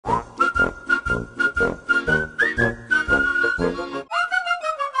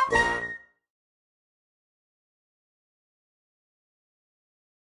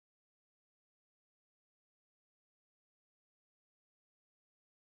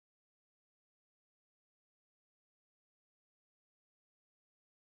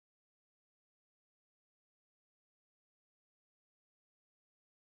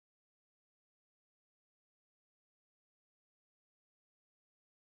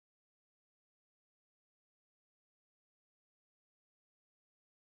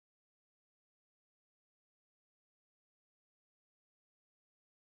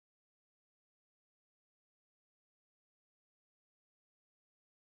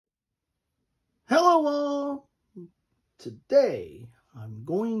Hello all! Today I'm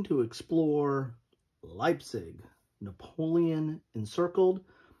going to explore Leipzig, Napoleon Encircled.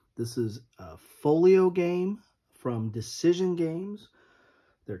 This is a folio game from Decision Games.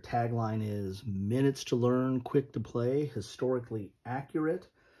 Their tagline is minutes to learn, quick to play, historically accurate.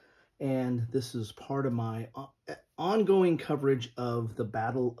 And this is part of my ongoing coverage of the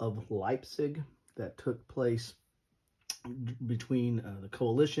Battle of Leipzig that took place between the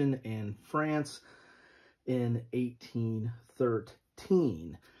coalition and France in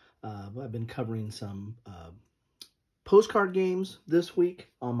 1813. I've been covering some postcard games this week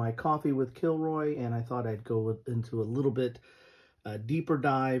on my Coffee with Kilroy, and I thought I'd go into a little bit deeper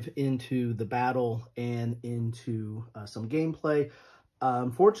dive into the battle and into some gameplay.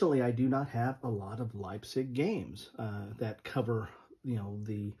 Unfortunately, I do not have a lot of Leipzig games that cover,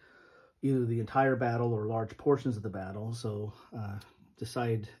 either the entire battle or large portions of the battle. So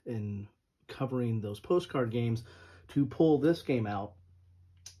decide in covering those postcard games to pull this game out,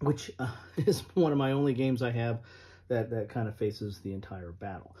 which is one of my only games I have that kind of faces the entire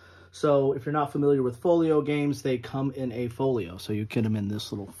battle. So if you're not familiar with folio games, they come in a folio. So you get them in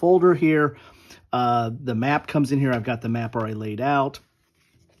this little folder here. The map comes in here. I've got the map already laid out.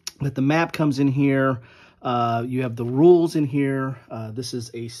 But the map comes in here. You have the rules in here. This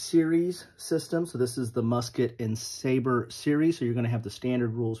is a series system. So this is the Musket and Saber series. So you're going to have the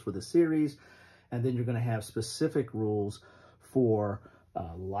standard rules for the series. And then you're going to have specific rules for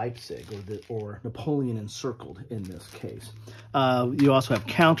Leipzig or Napoleon Encircled in this case. You also have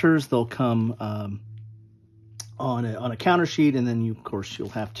counters. They'll come on a counter sheet. And then, of course, you'll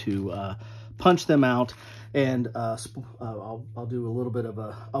have to punch them out. And I'll do a little bit of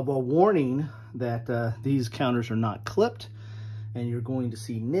a warning that these counters are not clipped, and you're going to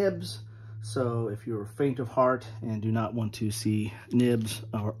see nibs. So if you're faint of heart and do not want to see nibs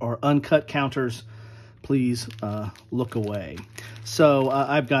or uncut counters, please look away. So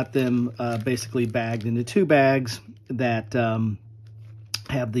I've got them basically bagged into two bags that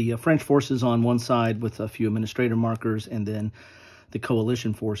have the French forces on one side with a few administrator markers, and then the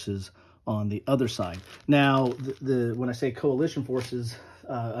coalition forces on the other side. Now, when I say coalition forces,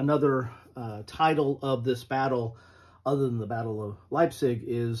 another title of this battle, other than the Battle of Leipzig,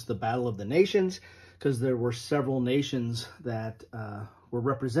 is the Battle of the Nations, because there were several nations that were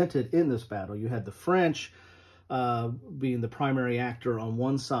represented in this battle. You had the French being the primary actor on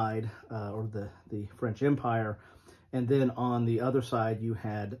one side, or the French Empire, and then on the other side you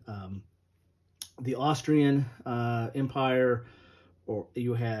had the Austrian Empire, or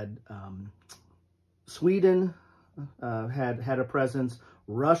you had Sweden had a presence,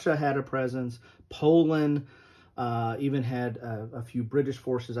 Russia had a presence, Poland even had a few British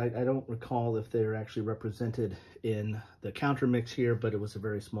forces. I don't recall if they're actually represented in the counter mix here, but it was a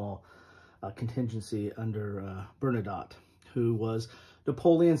very small contingency under Bernadotte, who was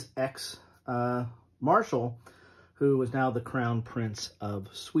Napoleon's ex-marshal, who was now the Crown Prince of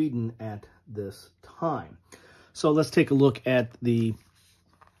Sweden at this time. So let's take a look at the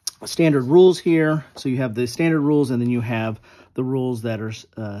standard rules here. So you have the standard rules, and then you have the rules that are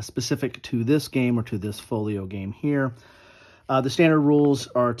specific to this game or to this folio game here. The standard rules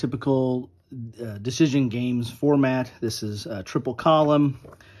are typical Decision Games format. This is a triple column.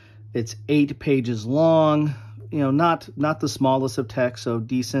 It's 8 pages long. Not the smallest of text, so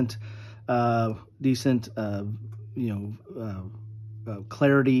decent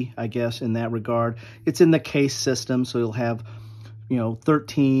clarity, I guess, in that regard. It's in the case system, so you'll have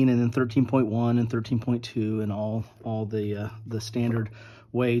 13 and then 13.1 and 13.2 and all the standard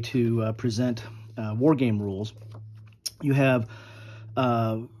way to present war game rules. You have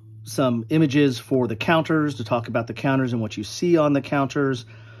some images for the counters to talk about the counters and what you see on the counters.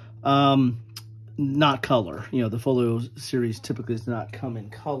 Not color. The folio series typically does not come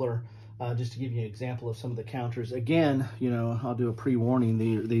in color. Just to give you an example of some of the counters, again, I'll do a pre-warning.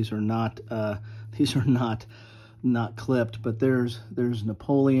 These are not clipped, but there's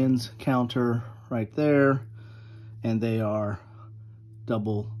Napoleon's counter right there, and they are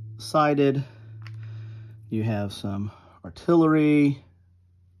double-sided. You have some artillery.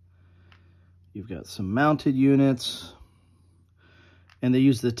 You've got some mounted units. And they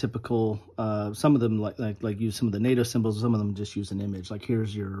use the typical, some of them like use some of the NATO symbols, some of them just use an image. Like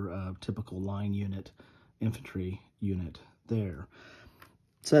here's your typical line unit, infantry unit there.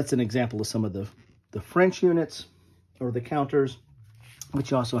 So that's an example of some of the French units or the counters, but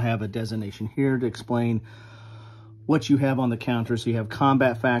you also have a designation here to explain what you have on the counter. So you have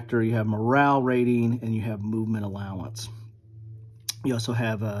combat factor, you have morale rating, and you have movement allowance. You also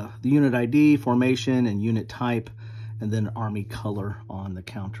have the unit ID, formation, and unit type. and then army color on the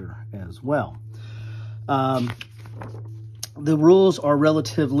counter as well. The rules are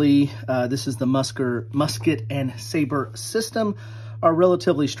relatively, this is the Musket and Saber System, are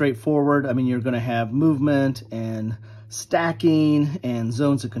relatively straightforward. I mean, you're going to have movement and stacking and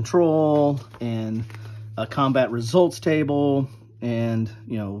zones of control and a combat results table and,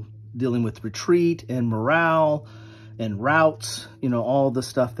 you know, dealing with retreat and morale and routes, you know, all the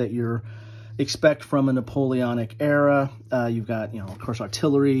stuff that you're expect from a Napoleonic era. You've got, you know, of course,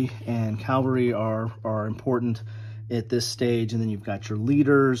 artillery and cavalry are important at this stage, and then you've got your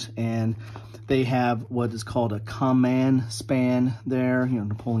leaders, and they have what is called a command span there. You know,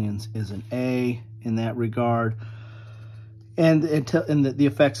 Napoleon's is an A in that regard, and the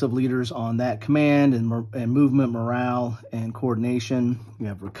effects of leaders on that command and movement, morale, and coordination. You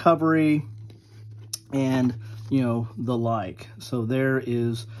have recovery, and you know, the like. So there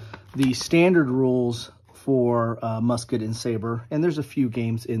is the standard rules for Musket and Saber, and there's a few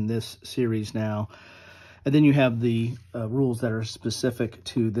games in this series now. And then you have the rules that are specific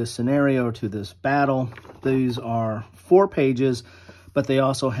to this scenario, to this battle. These are 4 pages, but they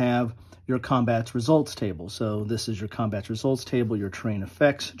also have your combat results table. So this is your combat results table, your terrain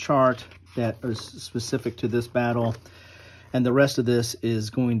effects chart that is specific to this battle. And the rest of this is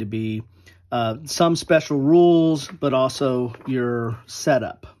going to be some special rules, but also your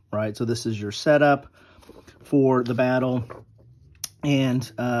setup, right? So this is your setup for the battle, and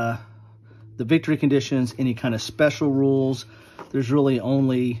the victory conditions, any kind of special rules. There's really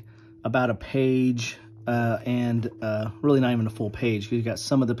only about a page, and really not even a full page, because you got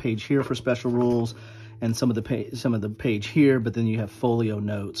some of the page here for special rules and some of the page here, but then you have folio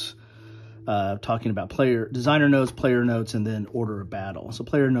notes talking about designer notes, player notes, and then order of battle. So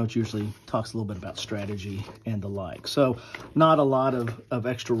player notes usually talks a little bit about strategy and the like. So not a lot of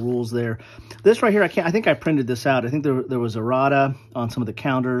extra rules there. This right here, I think I printed this out. I think there was errata on some of the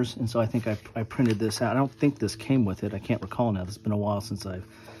counters, and so I think I printed this out. I don't think this came with it. I can't recall now. It's been a while since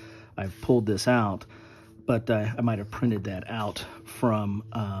I've pulled this out, but I might have printed that out from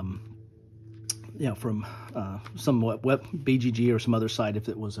you know, from some BGG or some other site if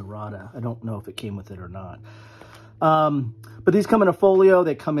it was errata. I don't know if it came with it or not. But these come in a folio.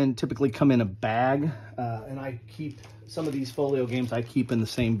 They typically come in a bag, and I keep some of these folio games I keep in the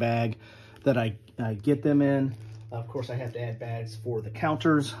same bag that I get them in. Of course, I have to add bags for the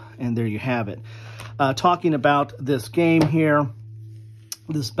counters, and there you have it. Talking about this game here,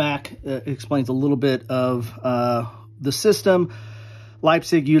 this back explains a little bit of the system.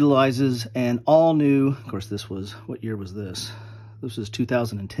 Leipzig utilizes an all-new, of course, this was, what year was this? This was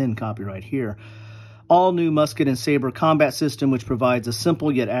 2010 copyright here. All-new Musket and Saber Combat System, which provides a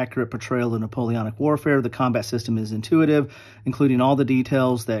simple yet accurate portrayal of Napoleonic warfare. The combat system is intuitive, including all the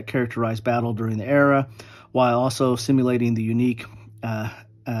details that characterize battle during the era, while also simulating the unique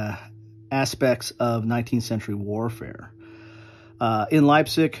aspects of 19th century warfare. In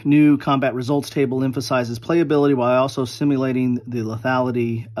Leipzig, new combat results table emphasizes playability while also simulating the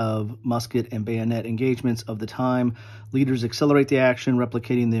lethality of musket and bayonet engagements of the time. Leaders accelerate the action,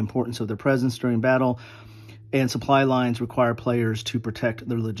 replicating the importance of their presence during battle, and supply lines require players to protect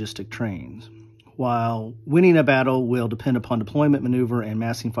their logistic trains. While winning a battle will depend upon deployment, maneuver, and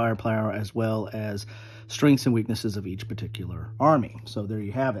massing firepower, as well as strengths and weaknesses of each particular army. So there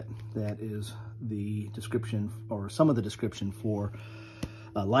you have it. That is the description, or some of the description, for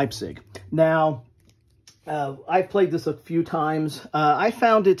Leipzig. Now, I've played this a few times. I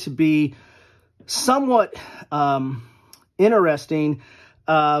found it to be somewhat interesting.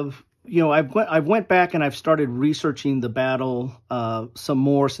 You know, I've went back and I've started researching the battle some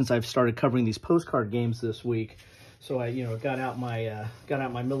more since I've started covering these postcard games this week. So I, you know, got out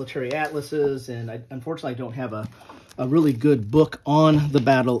my military atlases, and I unfortunately don't have a really good book on the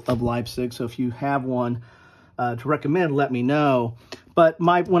Battle of Leipzig. So if you have one to recommend, let me know. But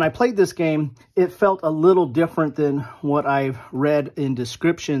when I played this game, it felt a little different than what I've read in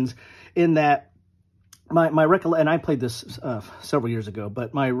descriptions, in that my recollection, and I played this several years ago,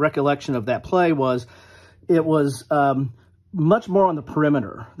 but my recollection of that play was it was much more on the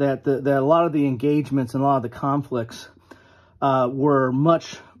perimeter, that a lot of the engagements and a lot of the conflicts were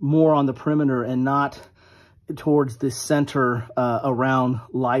much more on the perimeter and not towards the center around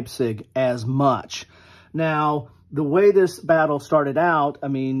Leipzig as much. Now, the way this battle started out, I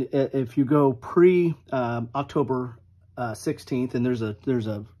mean, if you go pre-October 16th, and there's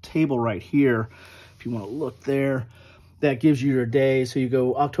a table right here, if you want to look there, that gives you your day. So you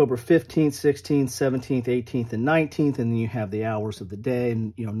go October 15th, 16th, 17th, 18th, and 19th, and then you have the hours of the day,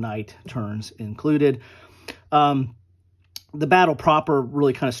 and, you know, night turns included. the battle proper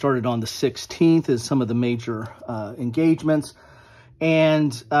really kind of started on the 16th as some of the major engagements.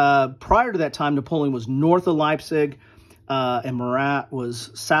 And prior to that time, Napoleon was north of Leipzig, and Murat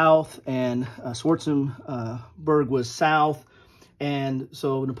was south, and Schwarzenberg was south. And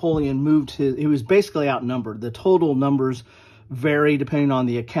so Napoleon moved he was basically outnumbered. The total numbers vary depending on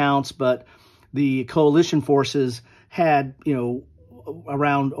the accounts, but the coalition forces had,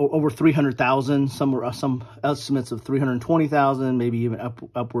 around over 300,000, some estimates of 320,000, maybe even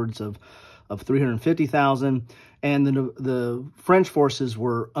upwards of 350,000. And the French forces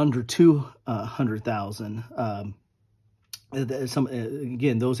were under 200,000.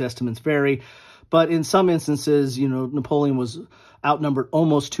 Again, those estimates vary, but in some instances, Napoleon was outnumbered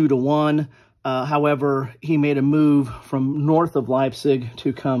almost 2-1. However, he made a move from north of Leipzig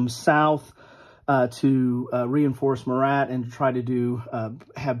to come south to reinforce Murat and to try to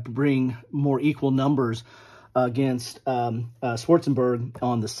bring more equal numbers against Schwarzenberg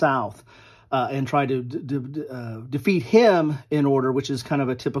on the south. And try to defeat him in order, which is kind of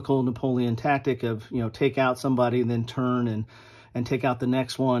a typical Napoleon tactic of, take out somebody and then turn and take out the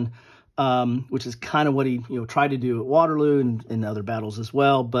next one, which is kind of what he, tried to do at Waterloo and in other battles as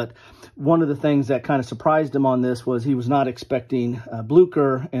well. But one of the things that kind of surprised him on this was he was not expecting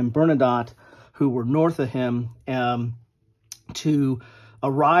Blücher and Bernadotte, who were north of him, to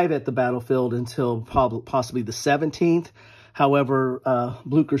arrive at the battlefield until possibly the 17th. However,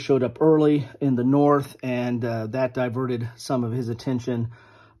 Blücher showed up early in the north, and that diverted some of his attention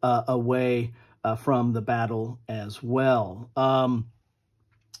away from the battle as well.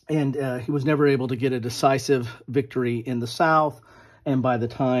 And he was never able to get a decisive victory in the south. And by the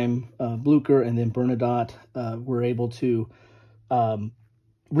time Blücher and then Bernadotte were able to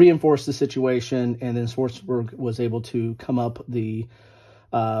reinforce the situation, and then Schwarzenberg was able to come up the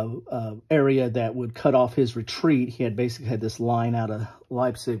area that would cut off his retreat. He had basically had this line out of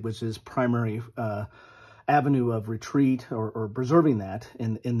Leipzig, which is primary avenue of retreat, or preserving that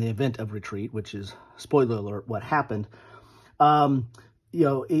in the event of retreat, which is, spoiler alert, what happened.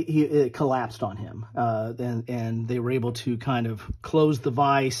 It collapsed on him, and they were able to kind of close the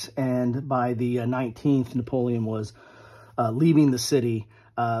vice. And by the 19th, Napoleon was leaving the city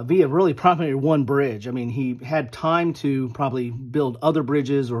via really primarily one bridge. I mean, he had time to probably build other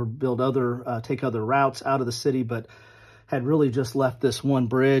bridges or build take other routes out of the city, but had really just left this one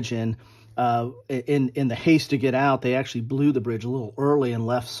bridge. And in the haste to get out, they actually blew the bridge a little early and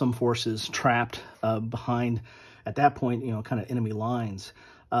left some forces trapped behind, at that point, kind of enemy lines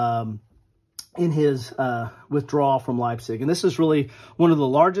in his withdrawal from Leipzig. And this is really one of the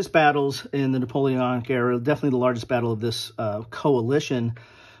largest battles in the Napoleonic era, definitely the largest battle of this coalition.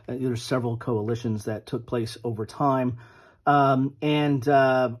 There's several coalitions that took place over time. And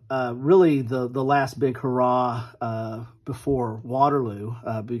really the last big hurrah before Waterloo,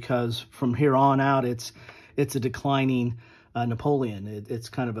 because from here on out, it's a declining Napoleon. It's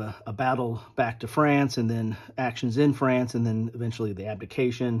kind of a battle back to France, and then actions in France, and then eventually the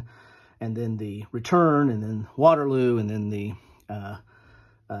abdication, and then the return, and then Waterloo, and then the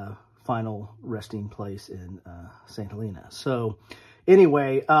final resting place in St. Helena. So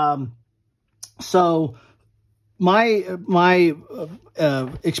anyway, so my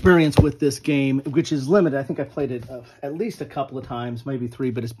experience with this game, which is limited, I think I played it at least a couple of times, maybe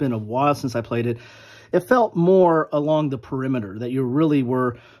 3, but it's been a while since I played it. It felt more along the perimeter, that you really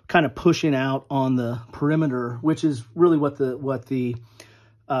were kind of pushing out on the perimeter, which is really what the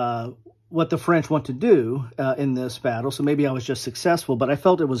French want to do in this battle. So maybe I was just successful, but I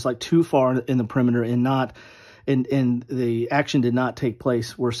felt it was like too far in the perimeter and not, and the action did not take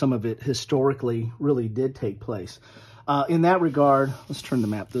place where some of it historically really did take place. In that regard, let's turn the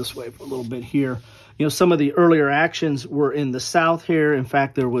map this way for a little bit here. Some of the earlier actions were in the south here. In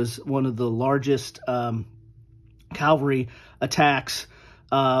fact, there was one of the largest cavalry attacks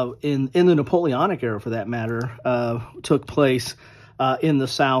in the Napoleonic era, for that matter, took place in the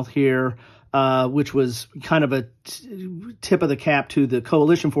south here, which was kind of a tip of the cap to the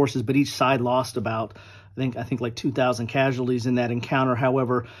coalition forces, but each side lost about, I think like 2,000 casualties in that encounter.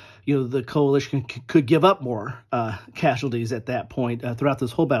 However, the coalition could give up more casualties at that point throughout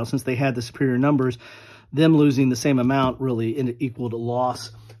this whole battle, since they had the superior numbers. Them losing the same amount really equaled a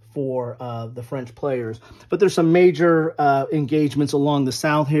loss for the French players. But there's some major engagements along the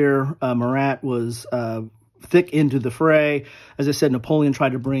south here. Murat was thick into the fray. As I said, Napoleon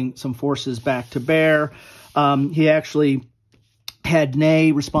tried to bring some forces back to bear. He actually had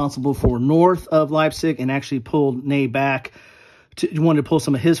Ney responsible for north of Leipzig, and actually pulled Ney back wanted to pull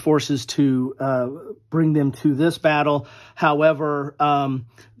some of his forces to bring them to this battle. However,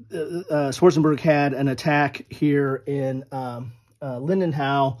 Schwarzenberg had an attack here in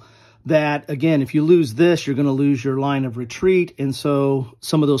Lindenau that, again, if you lose this, you're going to lose your line of retreat. And so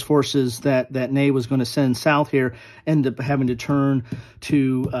some of those forces that Ney was going to send south here ended up having to turn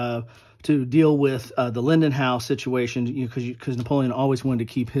to deal with the Lindenau situation, because Napoleon always wanted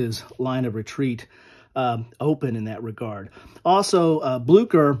to keep his line of retreat open in that regard. Also,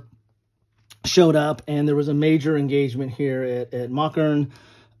 Blucher showed up, and there was a major engagement here at Mockern,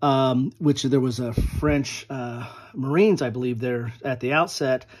 which there was a French Marines, I believe, there at the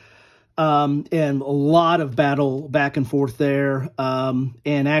outset. And a lot of battle back and forth there.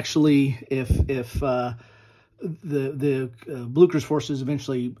 And actually, if the Blucher's forces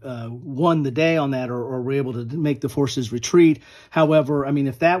eventually won the day on that, or were able to make the forces retreat. However, I mean,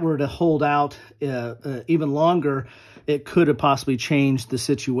 if that were to hold out even longer, it could have possibly changed the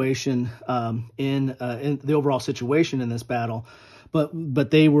situation in the overall situation in this battle. But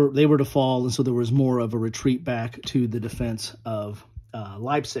they were to fall, and so there was more of a retreat back to the defense of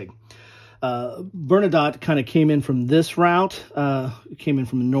Leipzig. Bernadotte kind of came in from this route, came in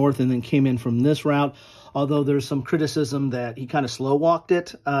from the north, and then came in from this route. Although there's some criticism that he kind of slow walked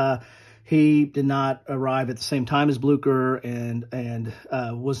it. He did not arrive at the same time as Blucher, and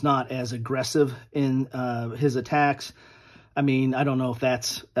was not as aggressive in his attacks. I mean, I don't know if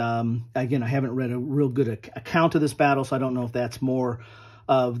that's, again, I haven't read a real good account of this battle, so I don't know if that's more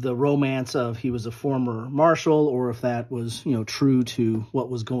of the romance of he was a former marshal, or if that was, true to what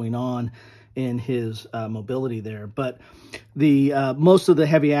was going on in his mobility there. But the most of the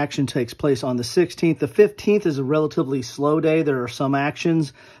heavy action takes place on the 16th. The 15th is a relatively slow day. There are some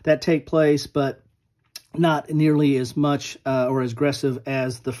actions that take place, but not nearly as much or as aggressive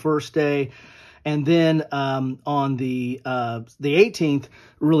as the first day. And then on the 18th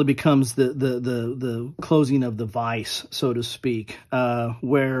really becomes the closing of the vice, so to speak,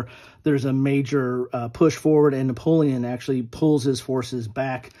 where there's a major push forward, and Napoleon actually pulls his forces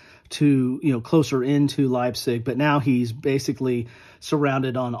back to closer into Leipzig. But now he's basically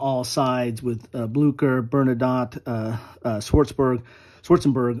surrounded on all sides with Blucher, Bernadotte,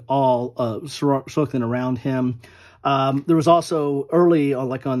 Schwarzenberg, all circling around him. There was also early,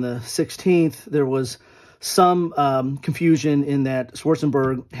 like on the 16th, there was some confusion in that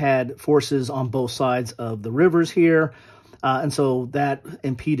Schwarzenberg had forces on both sides of the rivers here, and so that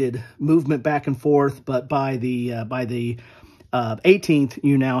impeded movement back and forth. But by the 18th,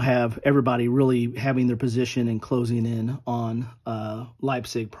 you now have everybody really having their position and closing in on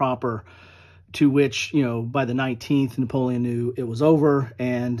Leipzig proper. To which, by the 19th, Napoleon knew it was over,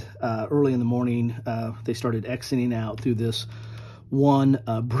 and early in the morning, they started exiting out through this one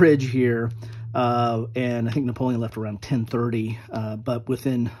bridge here, and I think Napoleon left around 10:30, but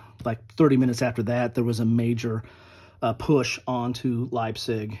within like 30 minutes after that, there was a major push onto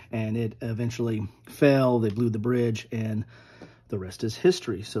Leipzig, and it eventually fell. They blew the bridge, and the rest is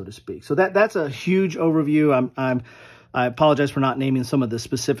history, so to speak. So that's a huge overview. I apologize for not naming some of the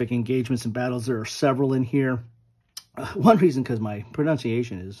specific engagements and battles. There are several in here. One reason, because my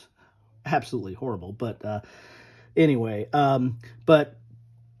pronunciation is absolutely horrible. But anyway,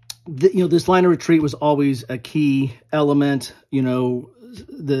 this line of retreat was always a key element.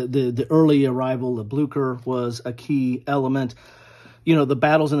 The early arrival of Blucher was a key element. The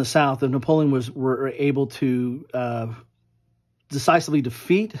battles in the south, if Napoleon were able to decisively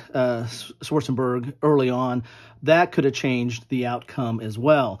defeat Schwarzenberg early on, that could have changed the outcome as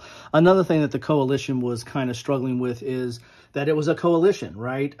well. Another thing that the coalition was kind of struggling with is that it was a coalition,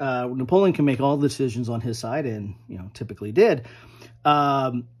 right? Napoleon can make all the decisions on his side, and typically did.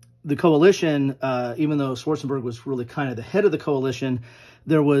 The coalition, even though Schwarzenberg was really kind of the head of the coalition,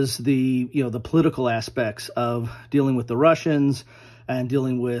 there was the political aspects of dealing with the Russians and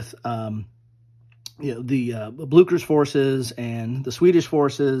dealing with the Blucher's forces and the Swedish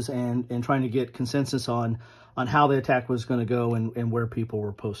forces, and trying to get consensus on how the attack was going to go and where people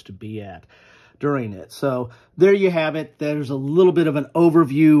were supposed to be at during it. So there you have it. There's a little bit of an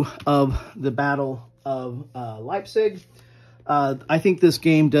overview of the Battle of Leipzig. I think this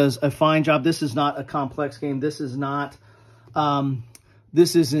game does a fine job. This is not a complex game. This is not,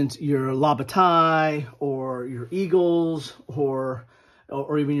 this isn't your La Bataille or your Eagles or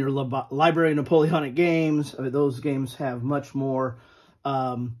even your Library of Napoleonic games. I mean, those games have much more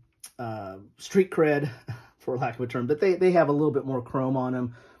street cred, for lack of a term, but they have a little bit more chrome on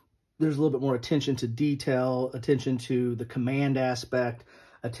them. There's a little bit more attention to detail, attention to the command aspect,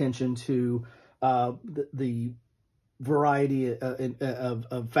 attention to the variety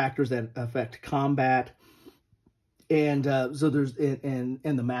of factors that affect combat. And so there's, and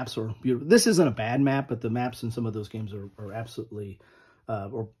the maps are beautiful. This isn't a bad map, but the maps in some of those games are absolutely,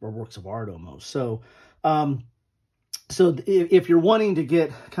 or works of art almost. So, so if you're wanting to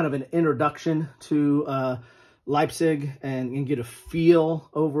get kind of an introduction to Leipzig and get a feel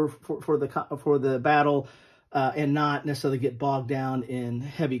over for the battle, and not necessarily get bogged down in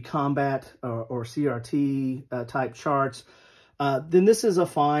heavy combat or CRT type charts, then this is a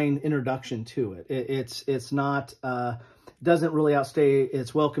fine introduction to it. It's not, doesn't really outstay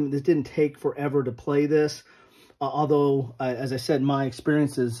its welcome. This didn't take forever to play this, although, as I said, my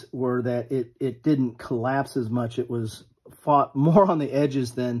experiences were that it didn't collapse as much. It was fought more on the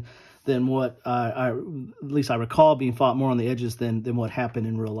edges than what at least I recall being fought more on the edges than what happened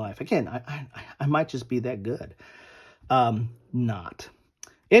in real life. Again, I might just be that good. Not.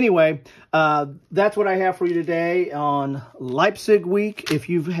 Anyway, that's what I have for you today on Leipzig week. If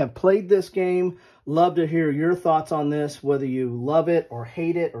you have played this game, love to hear your thoughts on this, whether you love it or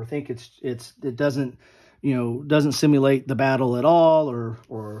hate it or think it doesn't, doesn't simulate the battle at all,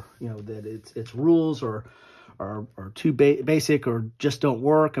 or that its rules are too basic or just don't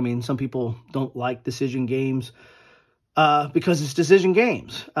work. I mean, some people don't like decision games because it's decision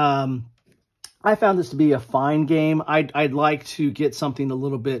games. I found this to be a fine game. I'd like to get something a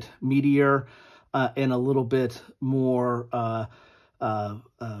little bit meatier and a little bit more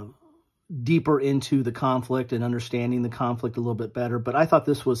deeper into the conflict and understanding the conflict a little bit better. But I thought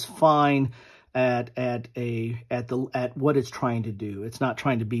this was fine at what it's trying to do. It's not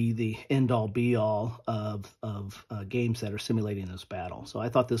trying to be the end all be all of games that are simulating this battle. So I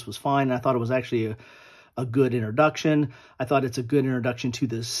thought this was fine. I thought it was actually a good introduction. I thought it's a good introduction to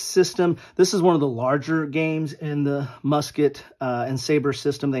this system. This is one of the larger games in the Musket and Saber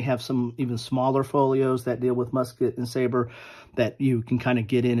system. They have some even smaller folios that deal with Musket and Saber that you can kind of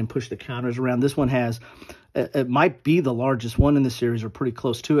get in and push the counters around. This one has, it might be the largest one in the series or pretty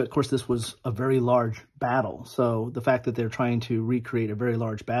close to it. Of course, this was a very large battle. So the fact that they're trying to recreate a very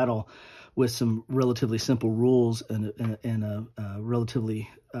large battle with some relatively simple rules and a relatively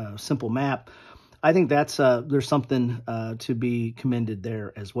simple map, I think that's there's something to be commended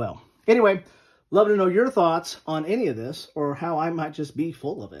there as well. Anyway, love to know your thoughts on any of this or how I might just be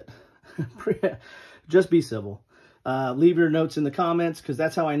full of it. Just be civil. Leave your notes in the comments because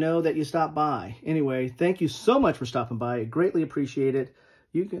that's how I know that you stopped by. Anyway, thank you so much for stopping by. I greatly appreciate it.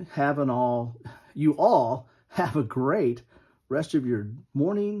 You all have a great rest of your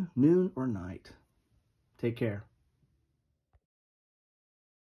morning, noon, or night. Take care.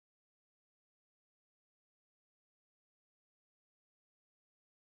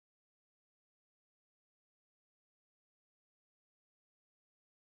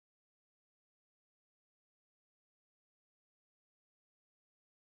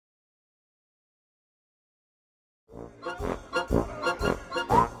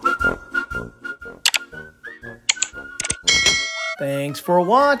 Thanks for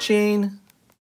watching.